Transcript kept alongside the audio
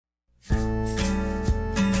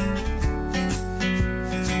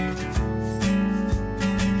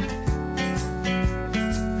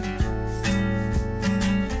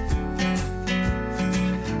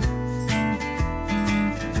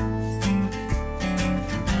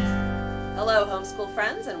Hello, homeschool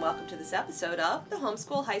friends, and welcome to this episode of the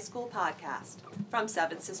Homeschool High School podcast from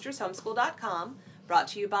SevenSistersHomeschool.com, brought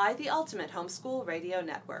to you by the Ultimate Homeschool Radio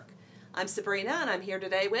Network. I'm Sabrina, and I'm here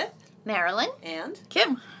today with Marilyn and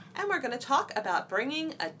Kim. And we're going to talk about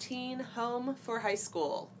bringing a teen home for high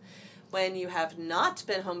school. When you have not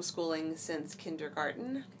been homeschooling since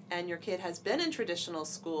kindergarten, and your kid has been in traditional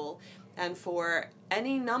school, and for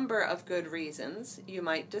any number of good reasons, you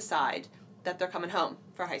might decide that they're coming home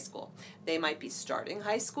for high school. They might be starting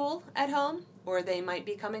high school at home, or they might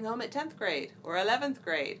be coming home at 10th grade or 11th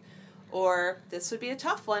grade, or this would be a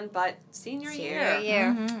tough one, but senior year.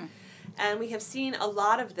 Mm-hmm. And we have seen a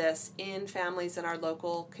lot of this in families in our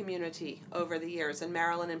local community over the years, and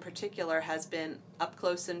Marilyn in particular has been up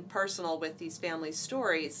close and personal with these families'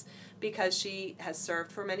 stories because she has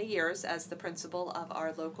served for many years as the principal of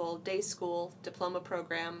our local day school, diploma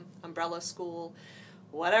program, umbrella school,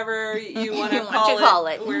 whatever you want to call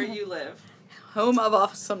it, where you live. Home of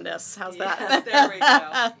awesomeness. How's that? Yes, there we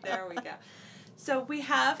go. There we go. So we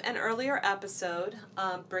have an earlier episode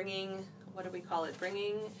bringing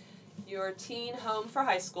your teen home for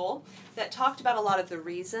high school that talked about a lot of the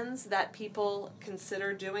reasons that people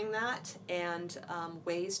consider doing that and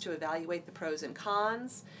ways to evaluate the pros and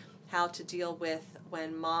cons, how to deal with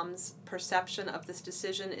when mom's perception of this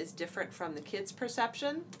decision is different from the kid's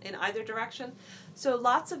perception in either direction. So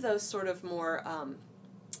lots of those sort of more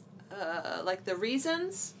like the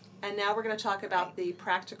reasons, and now we're going to talk about the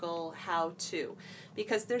practical how-to.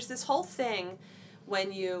 Because there's this whole thing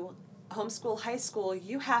when you homeschool high school,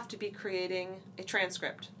 you have to be creating a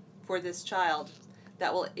transcript for this child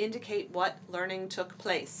that will indicate what learning took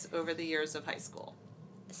place over the years of high school.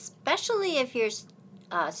 Especially if your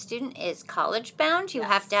student is college bound, you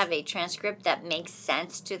have to have a transcript that makes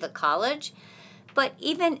sense to the college. But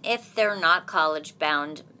even if they're not college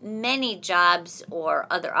bound, many jobs or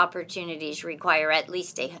other opportunities require at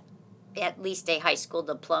least a high school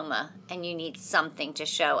diploma, and you need something to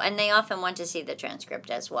show. And they often want to see the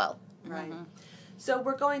transcript as well. Right. Mm-hmm. So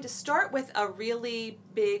we're going to start with a really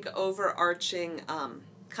big overarching kind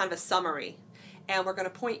of a summary. And we're going to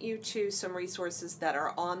point you to some resources that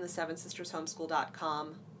are on the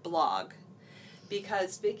SevenSistersHomeschool.com blog.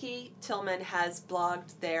 Because Vicki Tillman has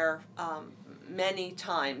blogged there many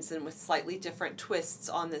times and with slightly different twists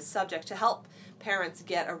on this subject to help parents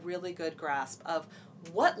get a really good grasp of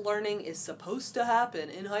what learning is supposed to happen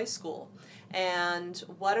in high school and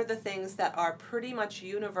what are the things that are pretty much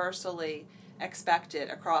universally expected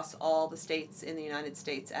across all the states in the United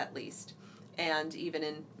States at least, and even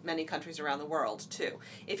in many countries around the world too.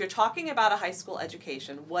 If you're talking about a high school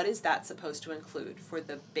education, what is that supposed to include for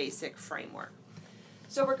the basic framework?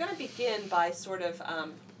 So we're going to begin by sort of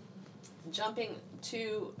jumping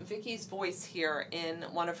to Vicki's voice here in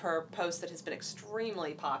one of her posts that has been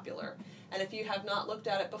extremely popular. And if you have not looked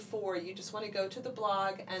at it before, you just want to go to the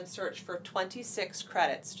blog and search for 26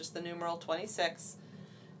 credits, just the numeral 26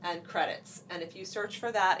 and credits. And if you search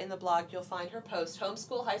for that in the blog, you'll find her post,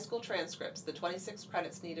 Homeschool High School Transcripts, the 26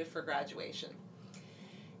 credits needed for graduation.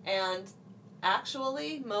 And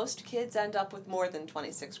actually, most kids end up with more than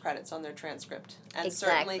 26 credits on their transcript. And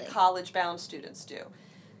certainly college-bound students do.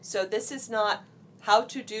 So this is not how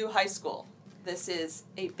to do high school. This is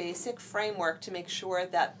a basic framework to make sure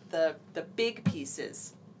that the big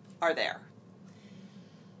pieces are there.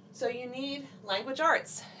 So you need language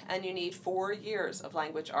arts, and you need 4 years of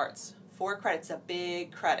language arts. 4 credits, a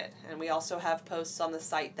big credit. And we also have posts on the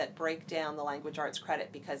site that break down the language arts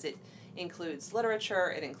credit because it includes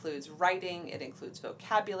literature, it includes writing, it includes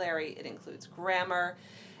vocabulary, it includes grammar,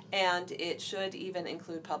 and it should even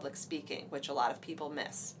include public speaking, which a lot of people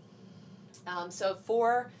miss. So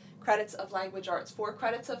 4 credits of language arts, 4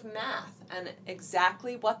 credits of math, and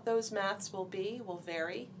exactly what those maths will be will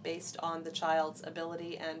vary based on the child's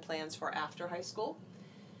ability and plans for after high school.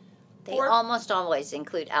 They almost always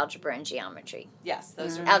include algebra and geometry. Yes,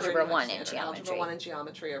 those are Algebra 1 and geometry. Algebra 1 and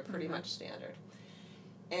geometry are pretty much standard.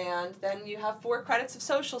 And then you have 4 credits of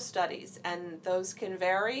social studies, and those can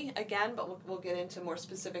vary again, but we'll get into more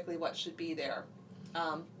specifically what should be there.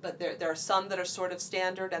 But there are some that are sort of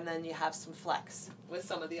standard, and then you have some flex with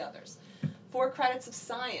some of the others. 4 credits of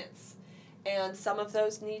science, and some of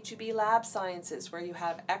those need to be lab sciences where you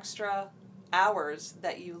have extra hours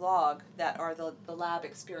that you log that are the lab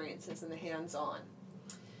experiences and the hands-on.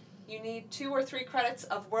 You need 2 or 3 credits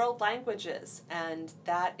of world languages, and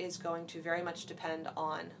that is going to very much depend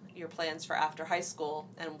on your plans for after high school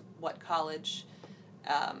and what college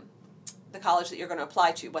the college that you're going to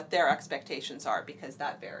apply to, what their expectations are, because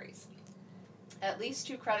that varies. At least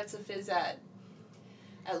 2 credits of phys ed.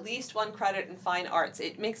 at least 1 credit in fine arts.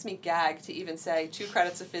 It makes me gag to even say 2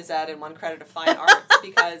 credits of phys ed and 1 credit of fine arts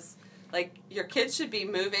because, like, your kids should be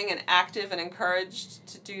moving and active and encouraged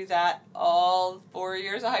to do that all 4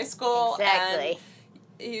 years of high school. Exactly.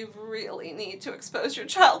 And you really need to expose your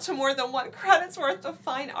child to more than 1 credit's worth of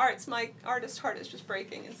fine arts. My artist heart is just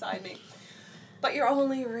breaking inside me. But you're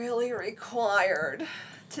only really required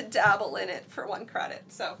to dabble in it for 1 credit.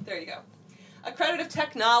 So there you go. A credit of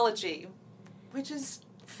technology, which is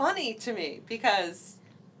funny to me because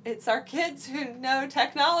it's our kids who know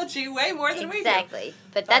technology way more than we do. Exactly.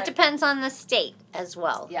 But that depends on the state as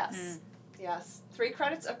well. Yes. Yes. 3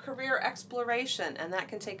 credits of career exploration, and that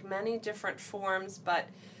can take many different forms, but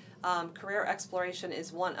career exploration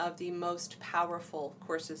is one of the most powerful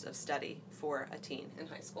courses of study for a teen in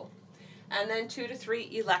high school. And then 2 to 3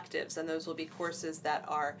 electives, and those will be courses that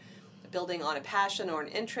are building on a passion or an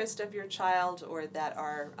interest of your child, or that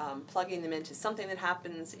are plugging them into something that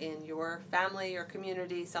happens in your family or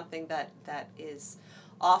community, something that is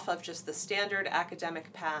off of just the standard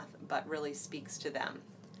academic path, but really speaks to them.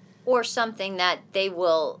 Or something that they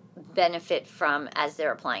will benefit from as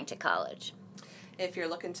they're applying to college. If you're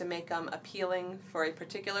looking to make them appealing for a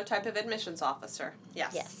particular type of admissions officer,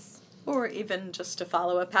 yes. Yes. Or even just to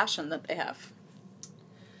follow a passion that they have.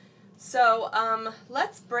 So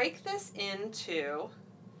let's break this into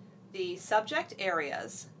the subject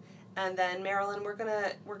areas, and then Marilyn, we're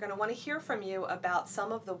gonna want to hear from you about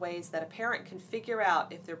some of the ways that a parent can figure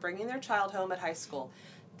out if they're bringing their child home at high school.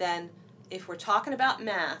 Then, if we're talking about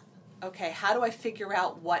math, okay, how do I figure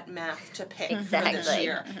out what math to pick for this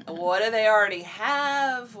year? What do they already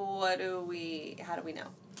have? How do we know?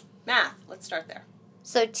 Math. Let's start there.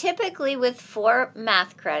 So typically with 4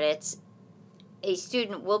 math credits, a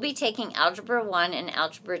student will be taking Algebra 1 and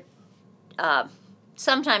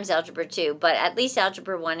sometimes Algebra 2, but at least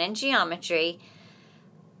Algebra 1 and Geometry.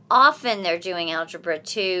 Often they're doing Algebra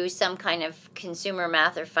 2, some kind of consumer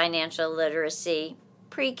math or financial literacy,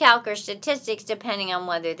 pre-calc or statistics, depending on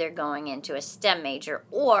whether they're going into a STEM major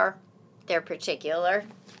or their particular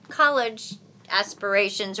college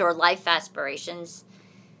aspirations or life aspirations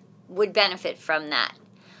would benefit from that.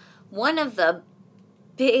 One of the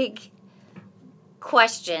big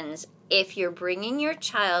questions, if you're bringing your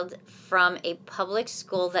child from a public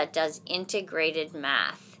school that does integrated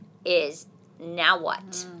math, is now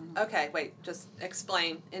what? Okay, wait, just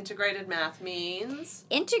explain. Integrated math means?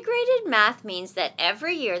 Integrated math means that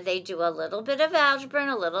every year they do a little bit of algebra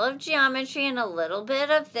and a little of geometry and a little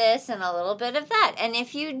bit of this and a little bit of that. And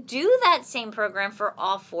if you do that same program for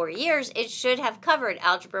all 4 years, it should have covered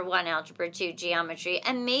Algebra 1, Algebra 2, geometry,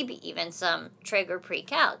 and maybe even some trig or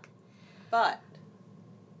pre-calc. But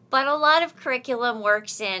a lot of curriculum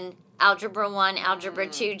works in Algebra 1, Algebra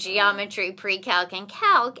 2, geometry, pre-calc, and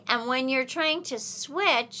calc. And when you're trying to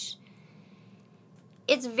switch,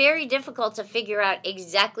 it's very difficult to figure out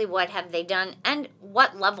exactly what have they done and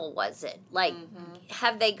what level was it. Like,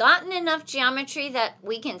 have they gotten enough geometry that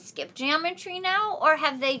we can skip geometry now? Or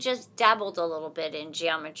have they just dabbled a little bit in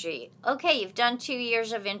geometry? Okay, you've done 2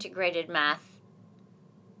 years of integrated math.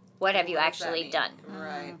 What have you actually done?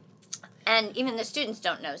 Right. And even the students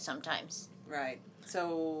don't know sometimes. Right.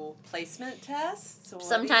 So placement tests?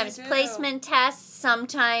 Sometimes placement tests,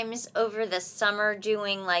 sometimes over the summer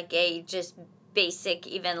doing like a just basic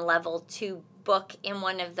even level 2 book in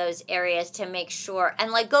one of those areas to make sure,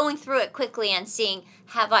 and like going through it quickly and seeing,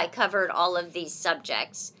 have I covered all of these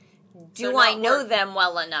subjects? Do I know them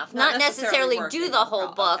well enough? Not necessarily do the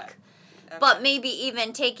whole book, but maybe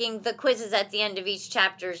even taking the quizzes at the end of each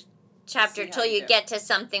chapter till you get to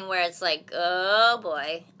something where it's like, oh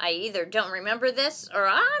boy, I either don't remember this or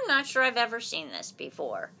I'm not sure I've ever seen this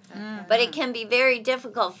before. But it can be very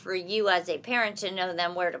difficult for you as a parent to know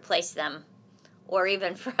them, where to place them, or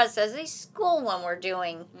even for us as a school when we're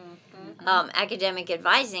doing academic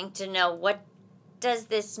advising to know, what does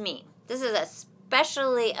this mean? This is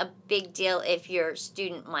especially a big deal if your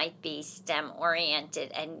student might be STEM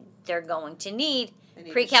oriented and they're going to need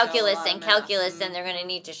pre-calculus and calculus, and they're going to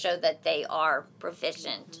need to show that they are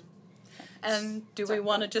proficient. And do we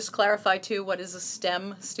want to just clarify, too, what is a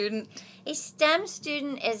STEM student? A STEM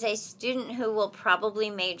student is a student who will probably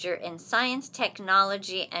major in science,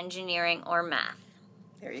 technology, engineering, or math.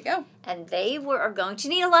 There you go. And they are going to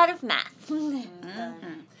need a lot of math.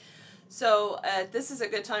 So this is a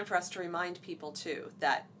good time for us to remind people, too,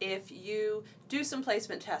 that if you do some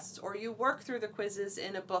placement tests or you work through the quizzes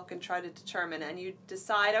in a book and try to determine, and you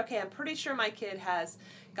decide, okay, I'm pretty sure my kid has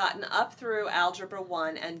gotten up through Algebra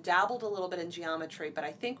 1 and dabbled a little bit in geometry, but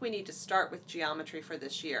I think we need to start with geometry for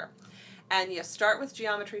this year. And you start with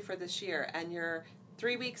geometry for this year, and you're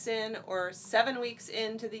 3 weeks in or 7 weeks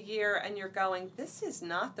into the year and you're going, this is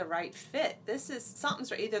not the right fit.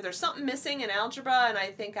 Something's either there's something missing in algebra and I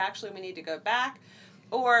think actually we need to go back,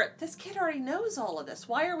 or this kid already knows all of this.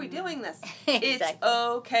 Why are we doing this? Exactly. It's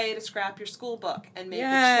okay to scrap your school book and make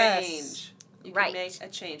Yes. a change. You can Right. make a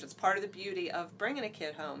change. It's part of the beauty of bringing a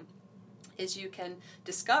kid home is you can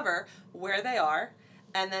discover where they are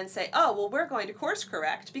and then say, oh, well, we're going to course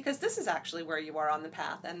correct because this is actually where you are on the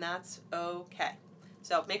path, and that's okay.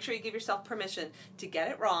 So make sure you give yourself permission to get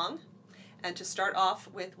it wrong and to start off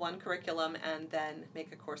with one curriculum and then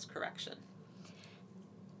make a course correction.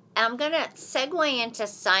 I'm going to segue into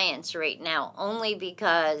science right now, only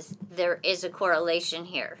because there is a correlation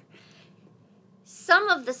here. Some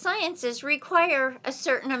of the sciences require a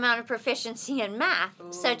certain amount of proficiency in math,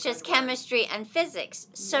 Ooh, such as good one. chemistry and physics.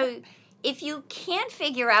 So if you can't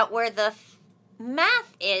figure out where the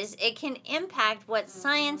math is, it can impact what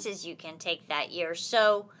sciences you can take that year.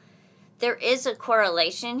 So there is a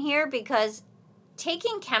correlation here, because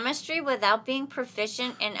taking chemistry without being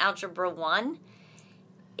proficient in Algebra 1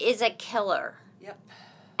 is a killer. Yep.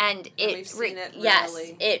 And we've seen it yes,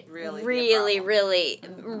 really, it really really, be a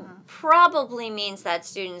problem. probably means that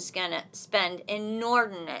student's going to spend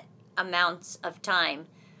inordinate amounts of time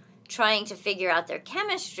trying to figure out their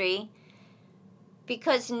chemistry,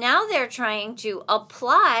 because now they're trying to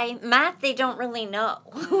apply math they don't really know,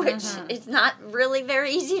 which is not really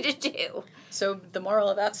very easy to do. So the moral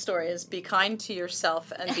of that story is be kind to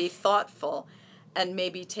yourself and be thoughtful, and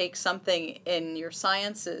maybe take something in your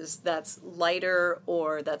sciences that's lighter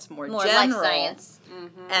or that's more general, life science.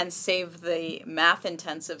 and save the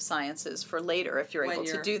math-intensive sciences for later if you're able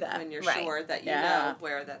to do that. When you're Right. sure that you know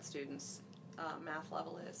where that student's math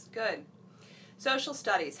level is. Good. Social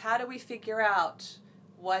studies. How do we figure out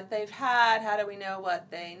what they've had? How do we know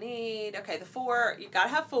what they need? Okay, the 4, you got to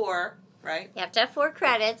have 4, right? You have to have 4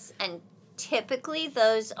 credits, and typically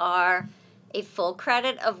those are a full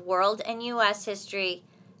credit of world and U.S. history,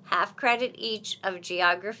 half credit each of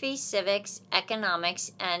geography, civics,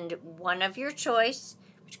 economics, and one of your choice,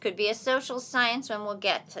 which could be a social science, and we'll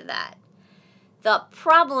get to that. The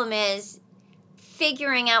problem is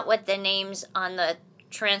figuring out what the names on the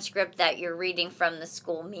transcript that you're reading from the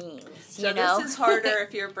school means. So this is harder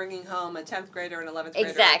if you're bringing home a 10th grader, an 11th grader,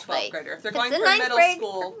 Exactly. and a 12th grader. If they're If it's going the for ninth middle grade,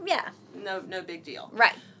 school, yeah, no big deal.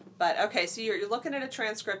 right. But okay, so you're looking at a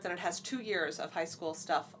transcript and it has 2 years of high school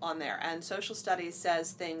stuff on there, and social studies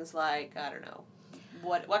says things like, I don't know,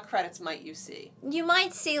 what credits might you see? You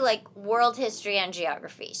might see like world history and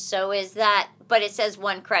geography. So is that, but it says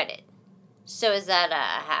 1 credit. So is that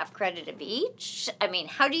a half credit of each? I mean,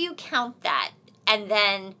 how do you count that and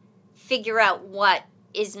then figure out what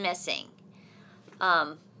is missing?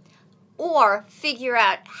 Or figure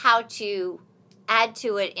out how to add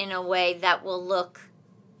to it in a way that will look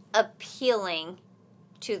appealing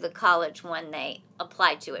to the college when they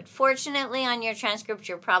apply to it. Fortunately, on your transcript,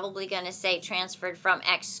 you're probably going to say transferred from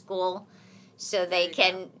X school, so they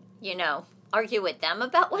can, argue with them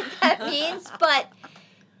about what that means. But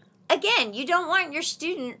again, you don't want your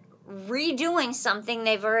student redoing something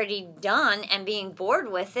they've already done and being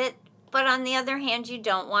bored with it. But on the other hand, you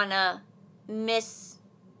don't want to miss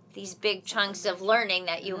these big chunks of learning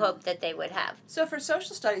that you hope that they would have. So for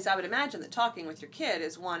social studies, I would imagine that talking with your kid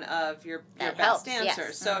is one of your That best helps, answers.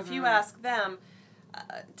 yes. So if you ask them,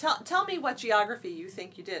 tell me what geography you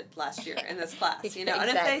think you did last year in this class, and if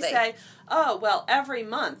they Exactly. say, oh, well, every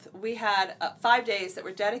month we had 5 days that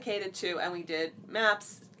were dedicated to, and we did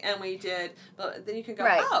maps, and we did, but then you can go,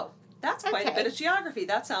 Right. oh, that's quite a Okay. bit of geography.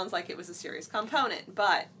 That sounds like it was a serious component,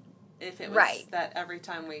 but if it was Right. that every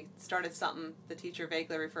time we started something, the teacher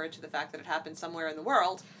vaguely referred to the fact that it happened somewhere in the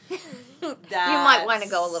world, You might want to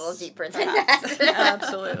go a little deeper than perhaps. that.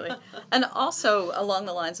 Absolutely. And also, along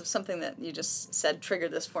the lines of something that you just said triggered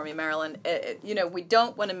this for me, Marilyn, we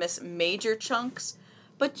don't want to miss major chunks,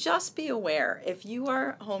 but just be aware, if you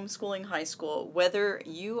are homeschooling high school, whether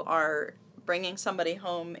you are bringing somebody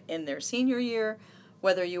home in their senior year,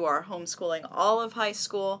 whether you are homeschooling all of high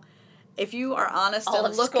school, if you are honest All and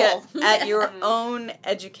of look school. at your own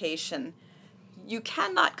education, you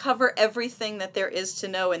cannot cover everything that there is to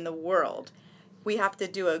know in the world. We have to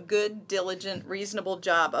do a good, diligent, reasonable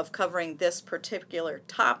job of covering this particular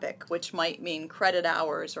topic, which might mean credit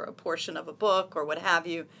hours or a portion of a book or what have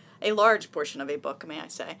you, a large portion of a book, may I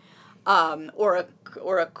say, or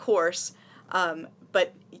a course.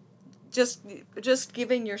 But just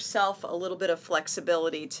giving yourself a little bit of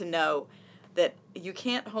flexibility to know that you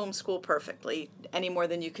can't homeschool perfectly any more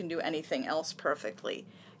than you can do anything else perfectly.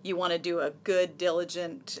 You want to do a good,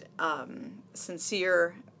 diligent,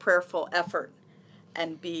 sincere, prayerful effort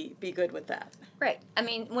and be good with that. Right. I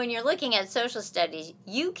mean, when you're looking at social studies,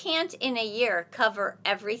 you can't in a year cover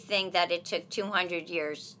everything that it took 200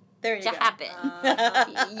 years there you to go.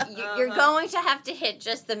 happen. You're going to have to hit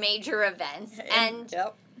just the major events. And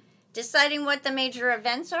Yep. deciding what the major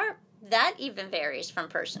events are, that even varies from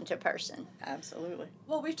person to person. Absolutely.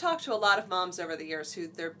 Well, we've talked to a lot of moms over the years who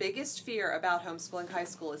their biggest fear about homeschooling high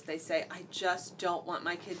school is they say, I just don't want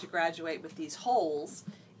my kid to graduate with these holes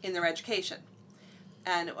in their education.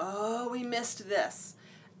 And, oh, we missed this.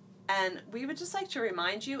 And we would just like to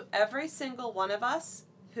remind you, every single one of us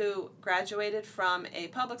who graduated from a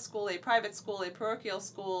public school, a private school, a parochial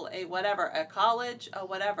school, a whatever, a college, a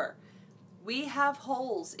whatever, we have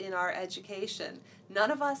holes in our education. None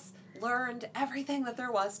of us learned everything that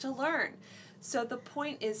there was to learn. So the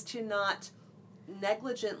point is to not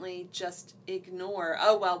negligently just ignore,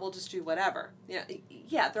 oh, well, we'll just do whatever. You know,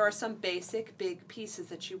 yeah, there are some basic big pieces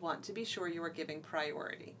that you want to be sure you are giving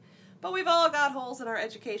priority. But we've all got holes in our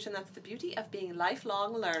education. That's the beauty of being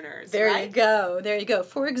lifelong learners. There right? you go. There you go.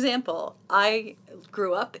 For example, I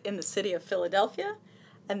grew up in the city of Philadelphia,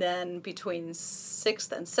 and then between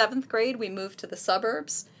 6th and 7th grade, we moved to the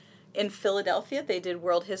suburbs. In Philadelphia, they did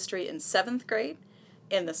world history in 7th grade.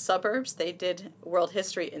 In the suburbs, they did world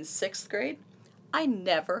history in 6th grade. I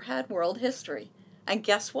never had world history. And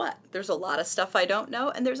guess what? There's a lot of stuff I don't know,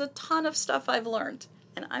 and there's a ton of stuff I've learned.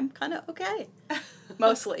 And I'm kind of okay.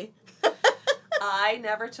 Mostly. I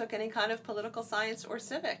never took any kind of political science or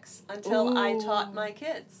civics until I taught my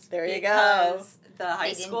kids. There you go. Because the high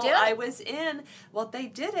They didn't school do it. I was in, well, they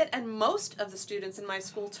did it, and most of the students in my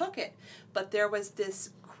school took it. But there was this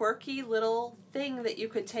quirky little thing that you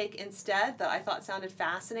could take instead that I thought sounded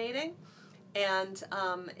fascinating. And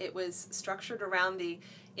it was structured around the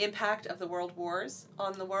impact of the world wars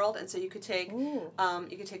on the world. And so you could take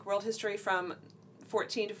world history from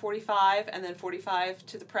 14 to 45, and then 45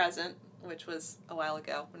 to the present, which was a while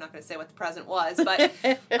ago. We're not going to say what the present was, but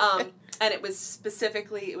and it was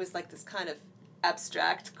specifically, it was like this kind of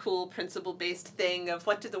abstract, cool, principle-based thing of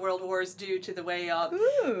what did the world wars do to the way of...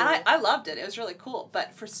 And I loved it. It was really cool.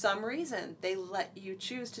 But for some reason, they let you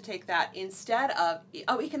choose to take that instead of...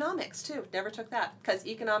 economics, too. Never took that. Because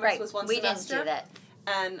economics was one semester. We didn't do that.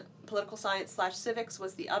 And political science / civics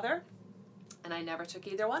was the other. And I never took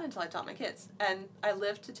either one until I taught my kids. And I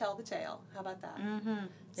lived to tell the tale. How about that? Mm-hmm.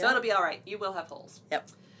 So it'll be all right. You will have holes. Yep.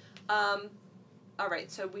 All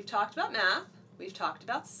right, so we've talked about math. We've talked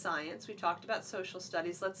about science. We've talked about social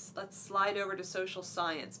studies. Let's slide over to social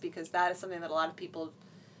science, because that is something that a lot of people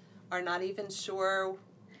are not even sure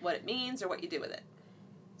what it means or what you do with it.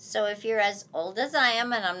 So if you're as old as I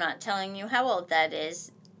am, and I'm not telling you how old that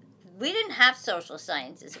is, we didn't have social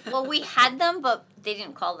sciences. Well, we had them, but they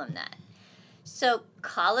didn't call them that. So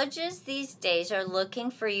colleges these days are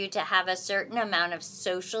looking for you to have a certain amount of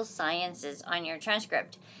social sciences on your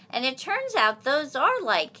transcript. And it turns out those are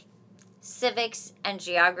like civics and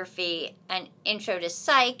geography and intro to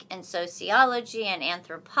psych and sociology and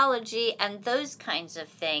anthropology and those kinds of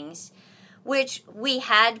things, which we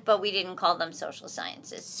had, but we didn't call them social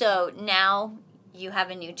sciences. So now you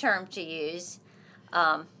have a new term to use.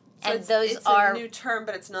 So and those it's are a new term,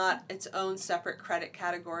 but it's not its own separate credit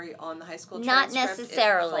category on the high school not transcript.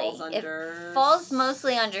 necessarily. It falls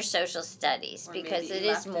mostly under social studies Or because maybe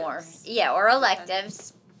it is more, electives. or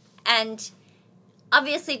electives, and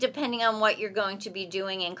obviously depending on what you're going to be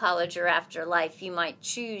doing in college or after life, you might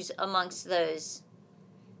choose amongst those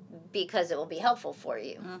because it will be helpful for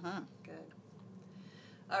you. Mm-hmm. Good.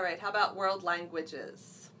 All right, how about world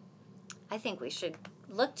languages? I think we should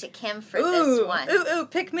look to Kim for this one. Ooh,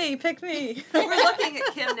 pick me. We're looking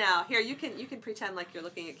at Kim now. Here, you can pretend like you're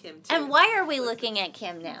looking at Kim too. And why are we looking at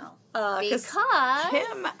Kim now? Because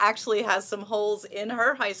Kim actually has some holes in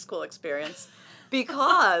her high school experience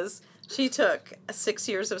because she took 6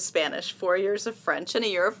 years of Spanish, 4 years of French, and a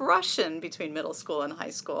year of Russian between middle school and high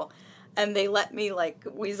school. And they let me,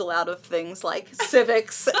 weasel out of things like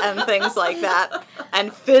civics and things like that.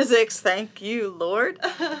 And physics, thank you, Lord.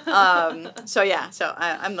 So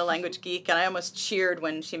I'm the language geek. And I almost cheered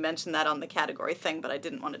when she mentioned that on the category thing, but I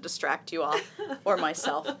didn't want to distract you all or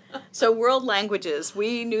myself. So world languages,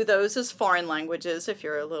 we knew those as foreign languages, if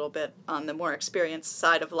you're a little bit on the more experienced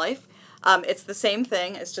side of life. It's the same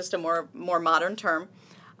thing. It's just a more modern term.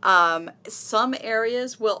 Some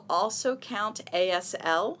areas will also count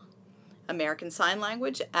ASL, American Sign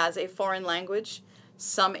Language, as a foreign language.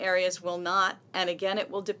 Some areas will not, and again, it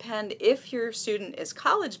will depend if your student is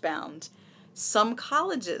college-bound. Some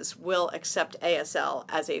colleges will accept ASL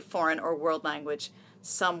as a foreign or world language.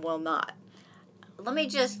 Some will not. Let me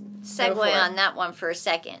just segue on that one for a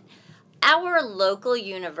second. Our local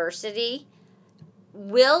university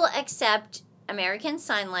will accept American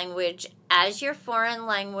Sign Language as your foreign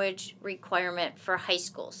language requirement for high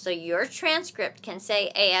school. So your transcript can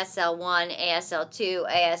say ASL1, ASL2,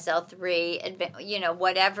 ASL3,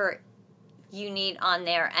 whatever you need on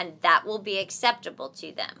there, and that will be acceptable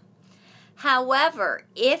to them. However,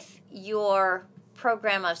 if your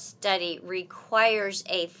program of study requires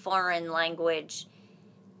a foreign language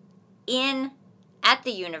at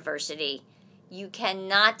the university, you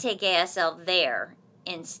cannot take ASL there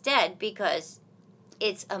instead because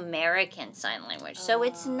it's American Sign Language. So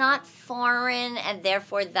it's not foreign, and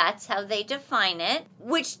therefore that's how they define it,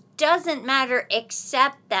 which doesn't matter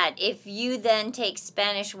except that if you then take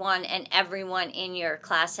Spanish 1 and everyone in your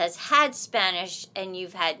class has had Spanish and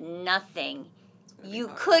you've had nothing, you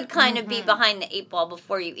could kind of be behind the 8 ball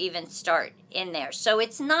before you even start in there. So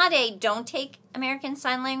it's not a don't take American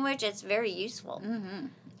Sign Language. It's very useful. Mm-hmm.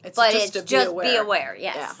 It's but just it's to just be aware,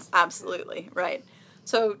 yes. Yeah, absolutely, right.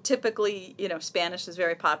 So typically, Spanish is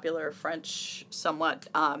very popular, French somewhat.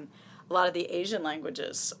 A lot of the Asian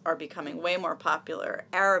languages are becoming way more popular.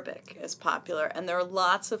 Arabic is popular, and there are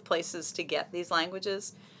lots of places to get these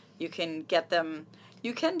languages. You can get them,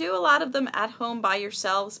 you can do a lot of them at home by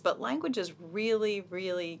yourselves, but languages really,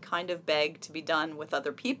 really kind of beg to be done with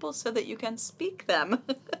other people so that you can speak them.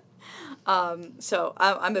 So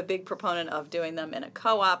I'm a big proponent of doing them in a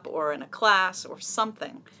co-op or in a class or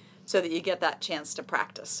something, so that you get that chance to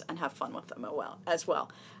practice and have fun with them as well.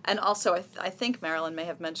 And also, I think Marilyn may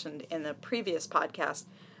have mentioned in the previous podcast,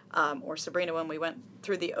 or Sabrina when we went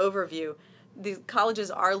through the overview, the colleges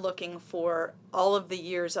are looking for all of the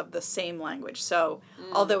years of the same language. So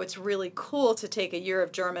although it's really cool to take a year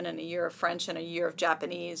of German and a year of French and a year of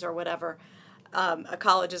Japanese or whatever, a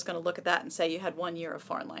college is going to look at that and say you had 1 year of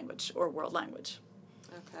foreign language or world language.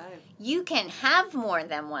 Okay. You can have more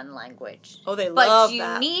than one language. Oh, they love that. But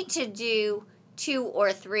that. you need to do 2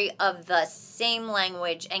 or 3 of the same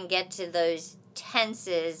language and get to those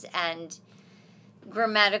tenses and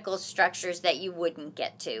grammatical structures that you wouldn't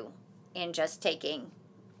get to in just taking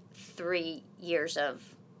 3 years of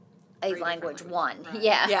a language one. Right.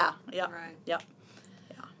 Yeah. Yeah. Yeah. Right. Yep.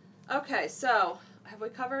 Okay, so have we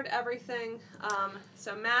covered everything?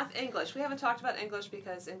 So math, English. We haven't talked about English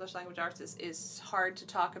because English language arts is hard to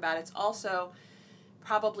talk about. It's also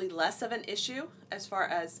probably less of an issue as far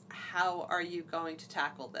as how are you going to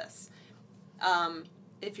tackle this.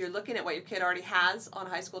 If you're looking at what your kid already has on a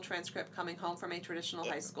high school transcript coming home from a traditional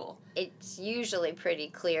high school. It's usually pretty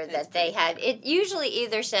clear that they had, it usually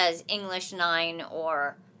either says English 9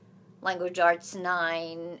 or Language Arts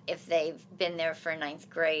 9 if they've been there for 9th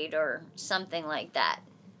grade or something like that.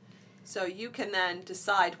 So you can then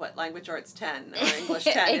decide what Language Arts 10 or English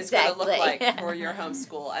 10 Exactly. is going to look like for your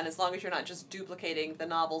homeschool. And as long as you're not just duplicating the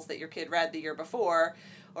novels that your kid read the year before,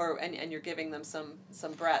 and you're giving them some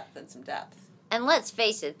breadth and some depth. And let's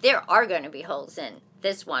face it, there are going to be holes in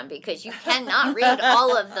this one because you cannot read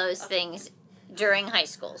all of those things during high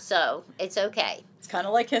school. So it's okay. It's kind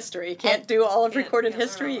of like history. You can't do all of recorded can't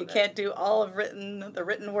history. You can't do all of the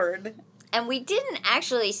written word. And we didn't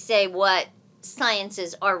actually say what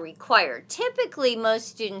sciences are required. Typically, most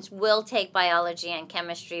students will take biology and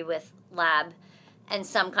chemistry with lab and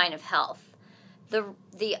some kind of health.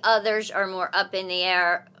 The others are more up in the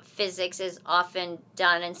air. Physics is often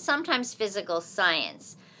done, and sometimes physical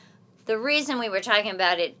science. The reason we were talking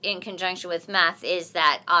about it in conjunction with math is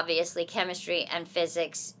that obviously chemistry and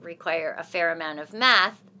physics require a fair amount of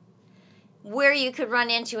math. Where you could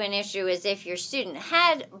run into an issue is if your student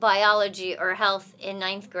had biology or health in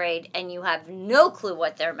 9th grade and you have no clue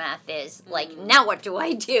what their math is, like, now what do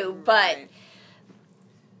I do? Right.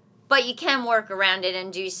 But you can work around it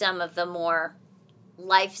and do some of the more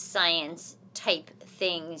life science type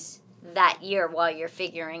things that year while you're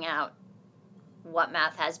figuring out what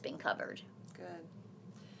math has been covered. Good.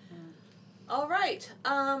 All right.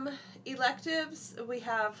 Electives, we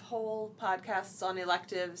have whole podcasts on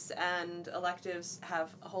electives, and electives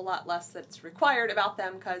have a whole lot less that's required about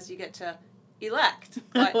them because you get to elect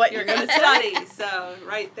what you're going to study. So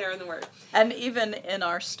right there in the word. And even in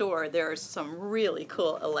our store, there are some really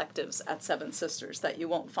cool electives at Seven Sisters that you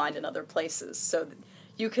won't find in other places. So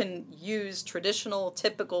you can use traditional,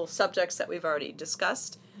 typical subjects that we've already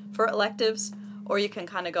discussed for electives, or you can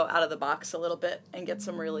kind of go out of the box a little bit and get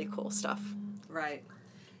some really cool stuff. Right.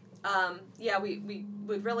 We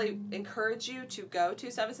would really encourage you to go to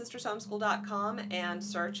sevensistershomeschool.com and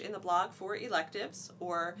search in the blog for electives,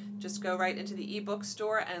 or just go right into the ebook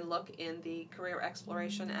store and look in the career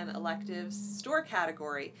exploration and electives store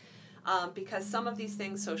category. because some of these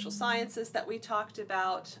things, social sciences that we talked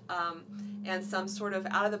about, and some sort of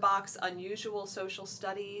out-of-the-box, unusual social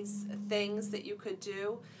studies things that you could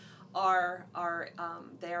do are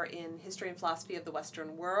there in History and Philosophy of the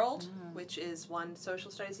Western World, which is one social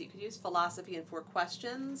studies that you could use. Philosophy in 4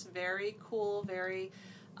 Questions, very cool, very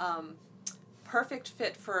perfect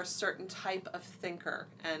fit for a certain type of thinker,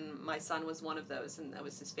 and my son was one of those, and that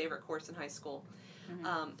was his favorite course in high school.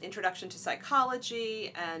 Introduction to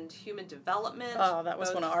Psychology and Human Development. Oh, that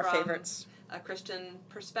was one of our favorites. A Christian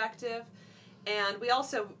perspective. And we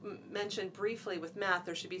also mentioned briefly with math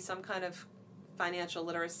there should be some kind of financial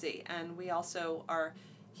literacy, and we also are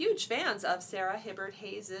huge fans of Sarah Hibbard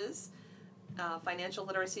Hayes's Financial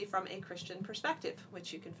Literacy from a Christian Perspective,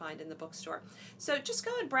 which you can find in the bookstore. So just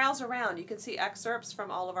go and browse around. You can see excerpts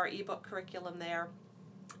from all of our ebook curriculum there,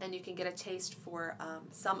 and you can get a taste for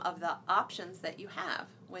some of the options that you have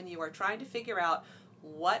when you are trying to figure out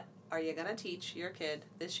what are you going to teach your kid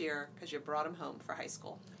this year because you brought them home for high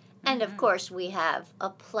school. And of course, we have a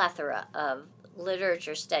plethora of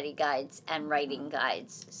literature study guides and writing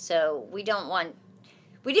guides. So we didn't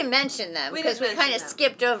mention them because we kind of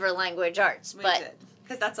skipped over language arts. We did,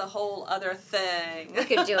 because that's a whole other thing. We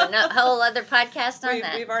could do a whole other podcast on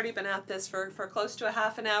that. We've already been at this for close to a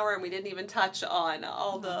half an hour, and we didn't even touch on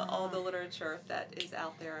all the literature that is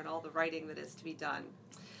out there and all the writing that is to be done.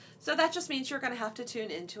 So that just means you're going to have to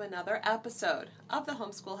tune into another episode of the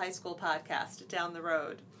Homeschool High School podcast down the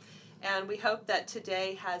road. And we hope that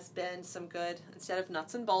today has been some good, instead of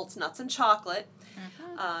nuts and bolts, nuts and chocolate,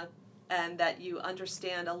 and that you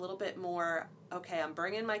understand a little bit more, okay, I'm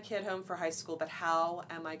bringing my kid home for high school, but how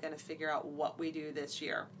am I going to figure out what we do this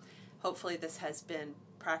year? Hopefully this has been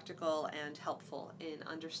practical and helpful in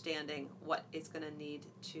understanding what is going to need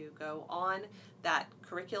to go on that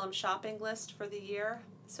curriculum shopping list for the year,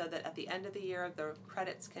 so that at the end of the year the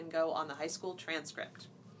credits can go on the high school transcript.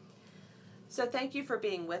 So thank you for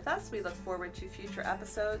being with us. We look forward to future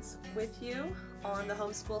episodes with you on the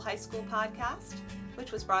Homeschool High School podcast,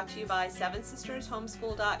 which was brought to you by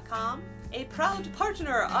SevenSistersHomeschool.com, a proud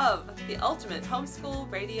partner of the Ultimate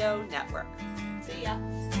Homeschool Radio Network. See ya.